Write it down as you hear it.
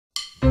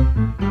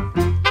I'm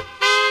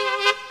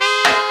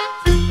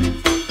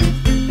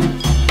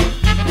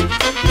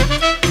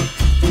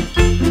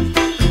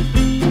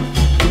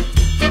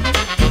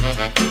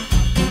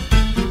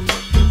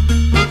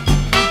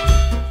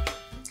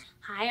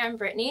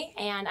Brittany,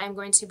 and I'm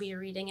going to be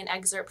reading an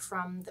excerpt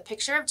from The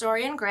Picture of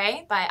Dorian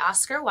Gray by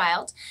Oscar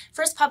Wilde,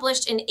 first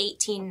published in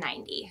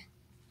 1890.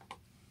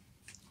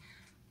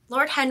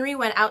 Lord Henry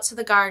went out to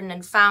the garden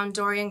and found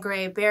Dorian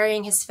Gray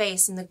burying his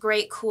face in the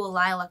great cool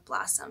lilac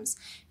blossoms,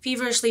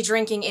 feverishly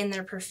drinking in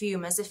their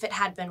perfume as if it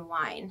had been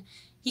wine.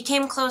 He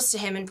came close to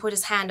him and put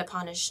his hand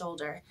upon his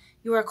shoulder.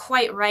 "You are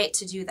quite right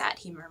to do that,"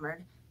 he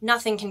murmured.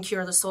 "Nothing can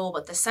cure the soul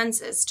but the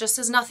senses, just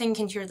as nothing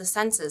can cure the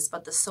senses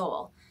but the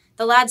soul."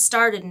 The lad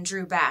started and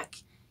drew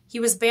back.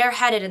 He was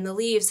bareheaded, and the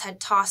leaves had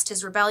tossed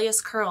his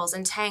rebellious curls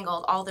and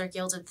tangled all their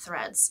gilded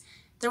threads.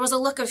 There was a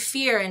look of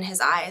fear in his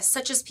eyes,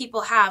 such as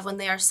people have when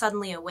they are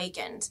suddenly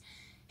awakened.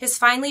 His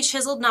finely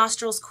chiseled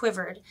nostrils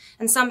quivered,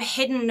 and some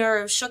hidden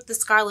nerve shook the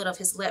scarlet of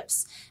his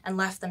lips and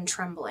left them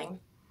trembling.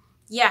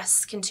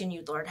 "Yes,"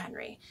 continued Lord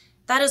Henry,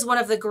 "that is one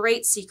of the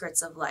great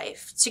secrets of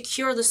life, to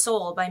cure the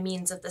soul by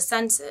means of the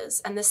senses,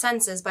 and the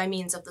senses by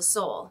means of the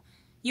soul.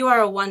 You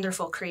are a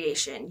wonderful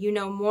creation. You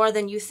know more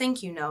than you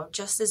think you know,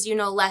 just as you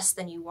know less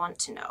than you want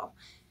to know."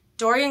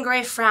 Dorian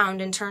Gray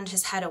frowned and turned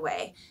his head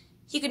away.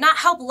 He could not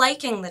help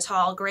liking the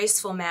tall,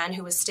 graceful man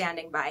who was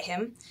standing by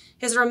him.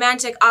 His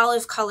romantic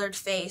olive-colored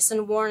face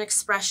and worn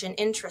expression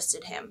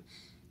interested him.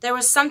 There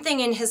was something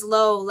in his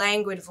low,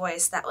 languid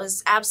voice that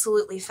was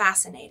absolutely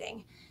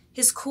fascinating.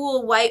 His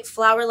cool, white,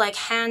 flower-like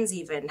hands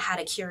even had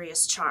a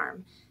curious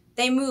charm.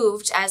 They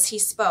moved, as he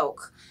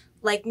spoke,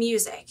 like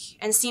music,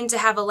 and seemed to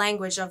have a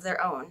language of their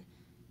own.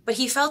 But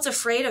he felt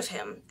afraid of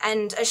him,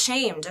 and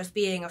ashamed of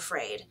being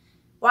afraid.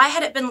 Why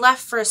had it been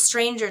left for a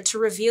stranger to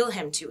reveal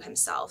him to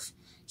himself?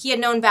 He had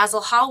known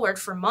Basil Hallward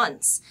for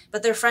months,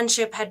 but their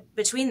friendship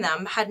between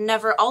them had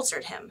never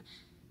altered him.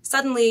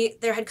 Suddenly,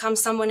 there had come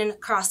someone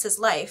across his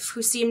life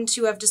who seemed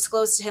to have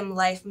disclosed to him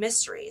life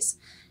mysteries.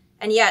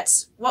 And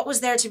yet, what was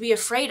there to be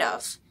afraid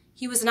of?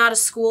 He was not a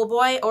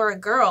schoolboy or a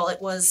girl. It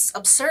was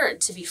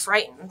absurd to be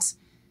frightened.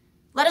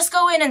 "Let us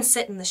go in and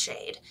sit in the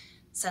shade,"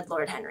 said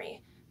Lord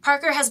Henry.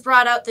 "Parker has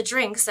brought out the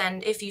drinks,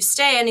 and if you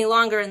stay any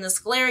longer in this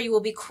glare, you will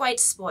be quite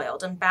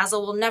spoiled, and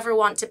Basil will never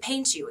want to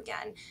paint you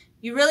again.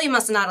 You really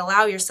must not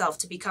allow yourself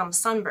to become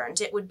sunburnt.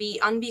 It would be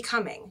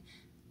unbecoming."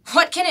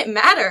 "What can it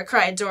matter?"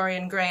 cried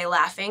Dorian Gray,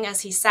 laughing,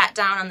 as he sat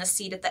down on the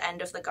seat at the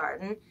end of the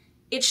garden.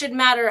 "It should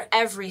matter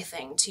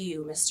everything to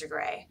you, Mr.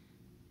 Gray."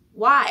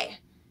 "Why?"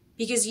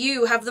 "Because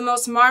you have the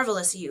most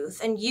marvelous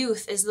youth, and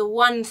youth is the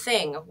one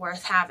thing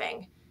worth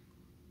having."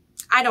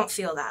 "I don't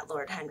feel that,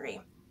 Lord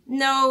Henry."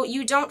 "No,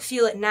 you don't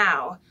feel it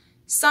now.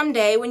 Some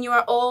day, when you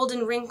are old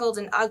and wrinkled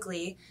and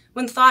ugly,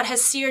 when thought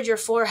has seared your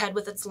forehead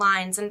with its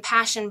lines and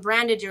passion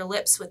branded your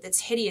lips with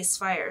its hideous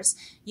fires,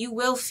 you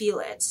will feel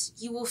it.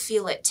 You will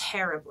feel it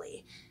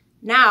terribly.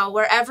 Now,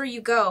 wherever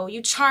you go,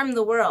 you charm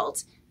the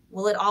world.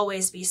 Will it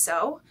always be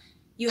so?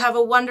 You have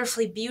a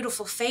wonderfully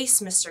beautiful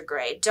face, Mr.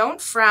 Gray. Don't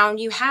frown,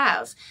 you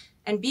have.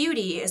 And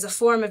beauty is a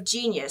form of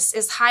genius,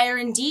 is higher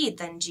indeed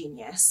than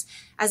genius,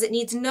 as it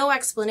needs no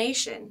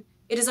explanation.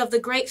 It is of the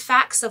great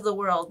facts of the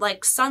world,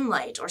 like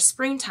sunlight or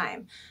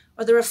springtime,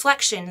 or the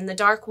reflection in the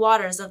dark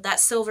waters of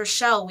that silver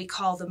shell we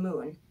call the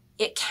moon.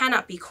 It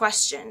cannot be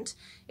questioned.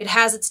 It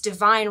has its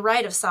divine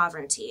right of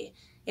sovereignty.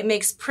 It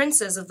makes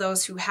princes of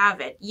those who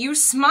have it. You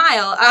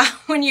smile.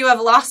 When you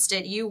have lost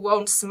it, you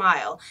won't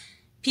smile.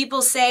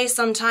 People say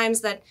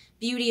sometimes that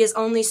beauty is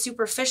only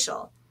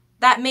superficial.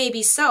 That may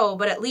be so,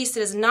 but at least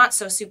it is not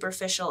so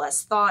superficial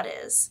as thought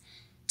is.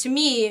 To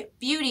me,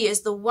 beauty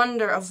is the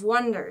wonder of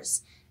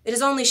wonders. It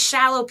is only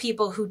shallow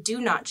people who do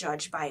not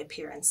judge by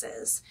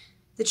appearances.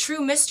 The true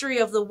mystery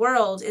of the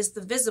world is the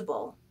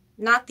visible,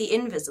 not the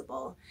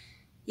invisible.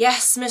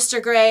 Yes,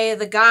 Mr. Gray,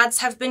 the gods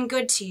have been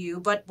good to you,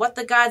 but what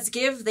the gods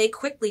give, they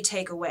quickly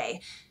take away.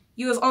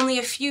 You have only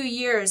a few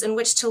years in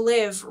which to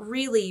live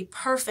really,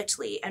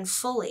 perfectly, and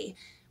fully.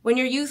 When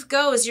your youth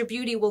goes, your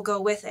beauty will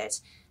go with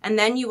it, and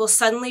then you will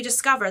suddenly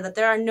discover that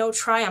there are no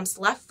triumphs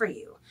left for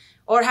you,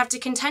 or have to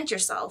content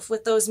yourself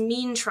with those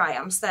mean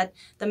triumphs that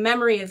the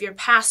memory of your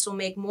past will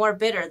make more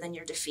bitter than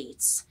your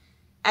defeats.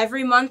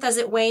 Every month as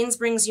it wanes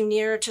brings you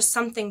nearer to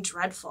something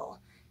dreadful.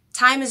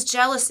 Time is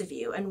jealous of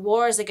you and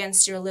wars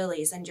against your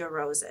lilies and your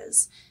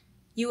roses.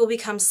 You will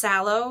become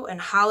sallow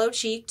and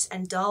hollow-cheeked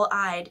and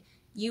dull-eyed.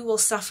 You will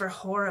suffer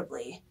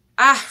horribly.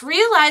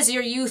 Realize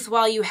your youth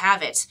while you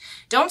have it.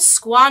 Don't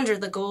squander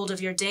the gold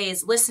of your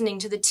days listening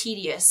to the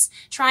tedious,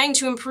 trying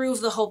to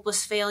improve the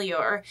hopeless failure,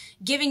 or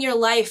giving your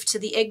life to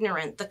the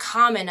ignorant, the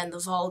common, and the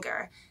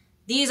vulgar.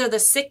 These are the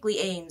sickly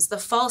aims, the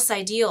false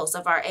ideals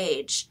of our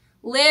age.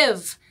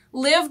 Live!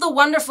 Live the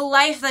wonderful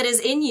life that is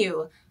in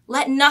you.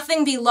 Let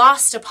nothing be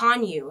lost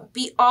upon you.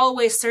 Be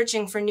always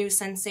searching for new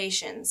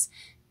sensations.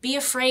 Be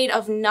afraid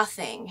of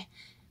nothing.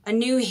 A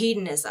new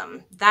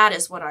hedonism, that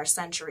is what our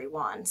century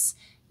wants.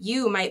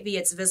 You might be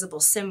its visible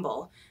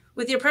symbol.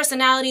 With your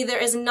personality,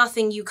 there is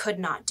nothing you could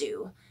not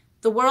do.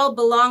 The world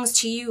belongs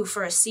to you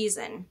for a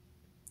season.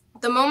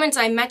 The moment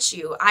I met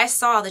you, I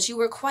saw that you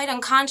were quite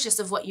unconscious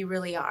of what you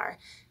really are,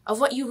 of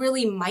what you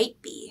really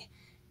might be.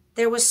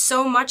 There was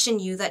so much in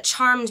you that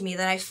charmed me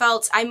that I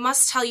felt I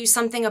must tell you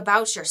something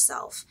about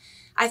yourself.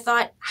 I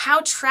thought how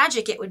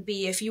tragic it would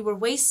be if you were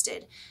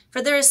wasted,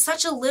 for there is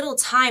such a little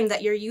time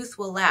that your youth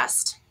will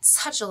last,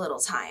 such a little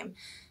time.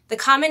 The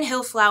common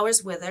hill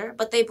flowers wither,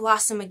 but they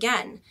blossom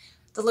again.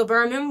 The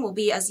laburnum will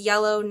be as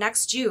yellow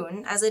next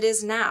June as it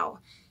is now.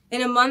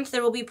 In a month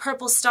there will be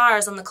purple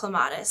stars on the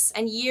clematis,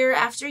 and year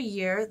after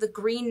year the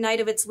green night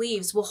of its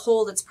leaves will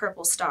hold its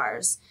purple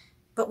stars.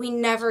 But we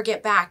never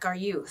get back our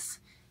youth.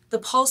 The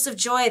pulse of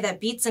joy that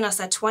beats in us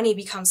at 20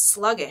 becomes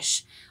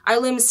sluggish. Our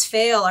limbs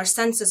fail, our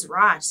senses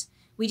rot.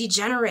 We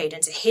degenerate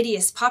into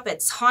hideous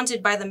puppets,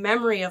 haunted by the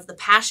memory of the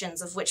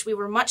passions of which we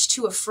were much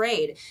too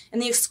afraid,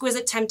 and the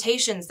exquisite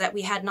temptations that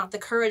we had not the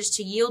courage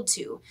to yield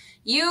to.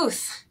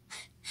 Youth!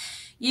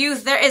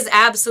 Youth, there is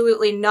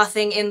absolutely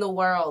nothing in the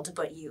world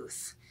but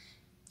youth.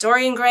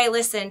 Dorian Gray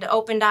listened,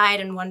 open-eyed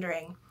and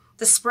wondering.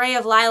 The spray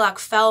of lilac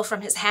fell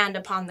from his hand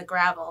upon the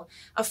gravel.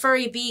 A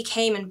furry bee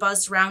came and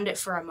buzzed round it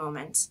for a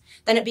moment.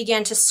 Then it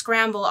began to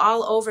scramble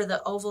all over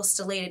the oval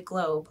stellated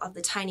globe of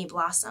the tiny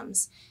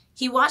blossoms.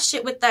 He watched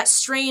it with that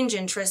strange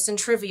interest in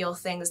trivial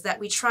things that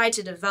we try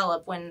to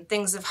develop when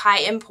things of high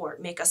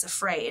import make us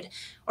afraid,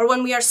 or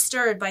when we are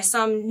stirred by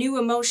some new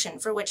emotion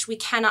for which we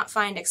cannot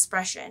find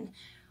expression,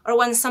 or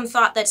when some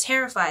thought that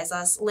terrifies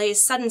us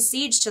lays sudden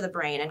siege to the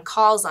brain and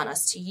calls on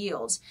us to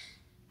yield.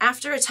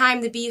 After a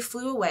time the bee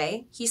flew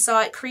away. He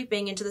saw it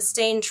creeping into the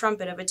stained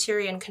trumpet of a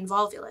Tyrian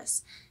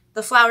convolvulus.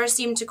 The flowers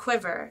seemed to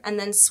quiver, and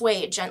then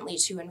swayed gently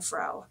to and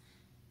fro.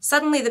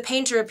 Suddenly the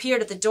painter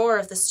appeared at the door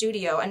of the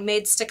studio and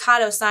made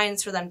staccato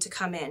signs for them to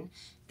come in.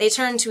 They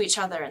turned to each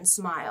other and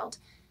smiled.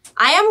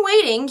 "I am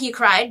waiting," he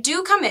cried.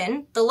 "Do come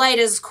in. The light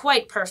is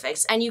quite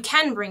perfect, and you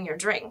can bring your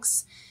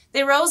drinks."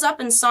 They rose up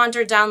and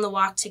sauntered down the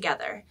walk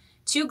together.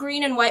 2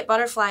 green and white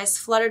butterflies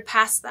fluttered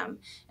past them,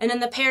 and in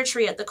the pear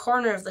tree at the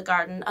corner of the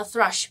garden a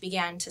thrush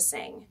began to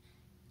sing.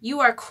 "You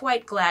are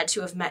quite glad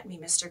to have met me,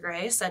 Mr.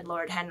 Gray," said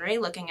Lord Henry,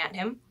 looking at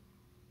him.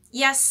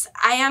 "Yes,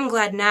 I am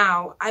glad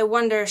now. I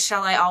wonder,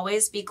 shall I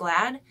always be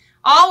glad?"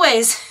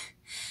 "Always!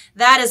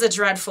 That is a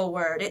dreadful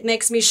word. It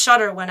makes me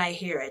shudder when I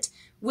hear it.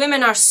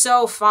 Women are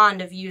so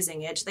fond of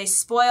using it. They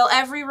spoil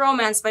every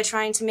romance by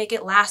trying to make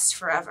it last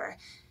forever.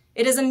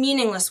 It is a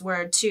meaningless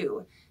word,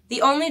 too.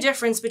 The only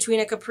difference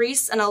between a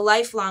caprice and a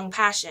lifelong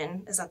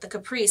passion is that the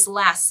caprice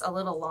lasts a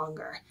little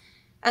longer."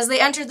 As they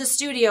entered the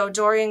studio,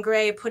 Dorian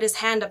Gray put his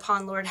hand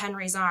upon Lord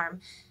Henry's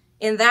arm.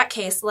 "In that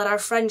case, let our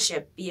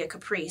friendship be a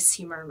caprice,"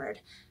 he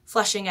murmured,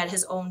 flushing at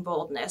his own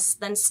boldness,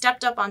 then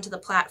stepped up onto the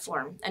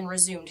platform and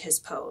resumed his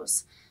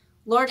pose.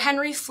 Lord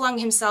Henry flung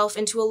himself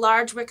into a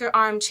large wicker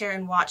armchair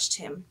and watched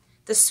him.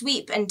 The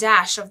sweep and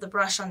dash of the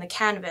brush on the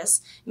canvas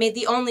made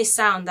the only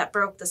sound that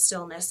broke the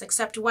stillness,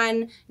 except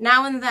when,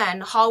 now and then,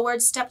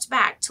 Hallward stepped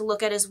back to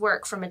look at his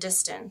work from a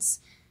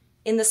distance.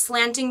 In the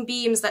slanting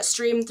beams that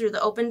streamed through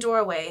the open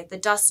doorway, the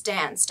dust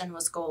danced and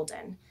was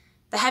golden.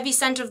 The heavy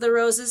scent of the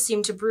roses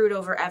seemed to brood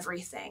over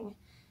everything.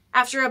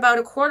 After about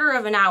a quarter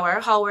of an hour,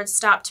 Hallward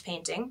stopped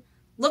painting,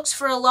 looked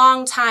for a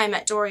long time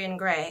at Dorian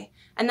Gray,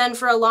 and then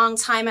for a long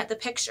time at the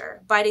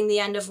picture, biting the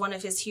end of one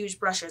of his huge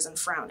brushes and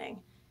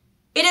frowning.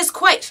 "It is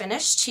quite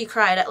finished," he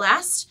cried at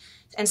last,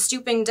 and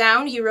stooping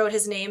down, he wrote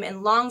his name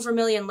in long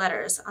vermilion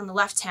letters on the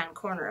left-hand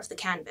corner of the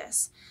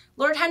canvas.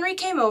 Lord Henry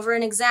came over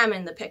and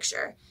examined the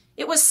picture.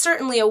 It was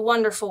certainly a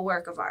wonderful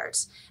work of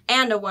art,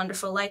 and a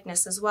wonderful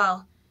likeness as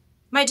well.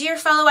 "My dear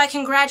fellow, I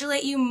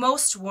congratulate you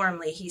most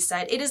warmly," he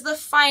said. "It is the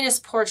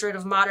finest portrait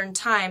of modern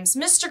times.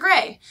 Mr.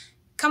 Gray,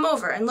 come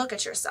over and look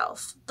at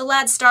yourself." The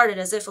lad started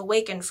as if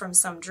awakened from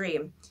some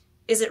dream.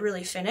 "Is it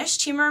really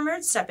finished?" he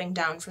murmured, stepping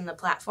down from the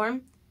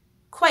platform.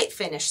 "Quite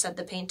finished," said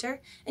the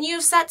painter, "and you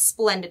have sat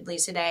splendidly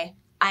today.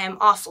 I am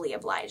awfully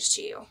obliged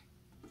to you."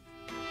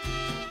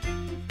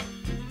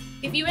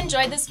 If you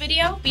enjoyed this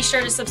video, be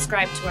sure to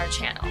subscribe to our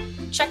channel.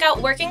 Check out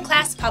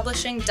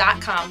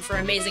workingclasspublishing.com for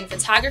amazing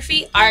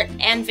photography, art,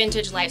 and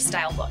vintage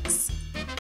lifestyle books.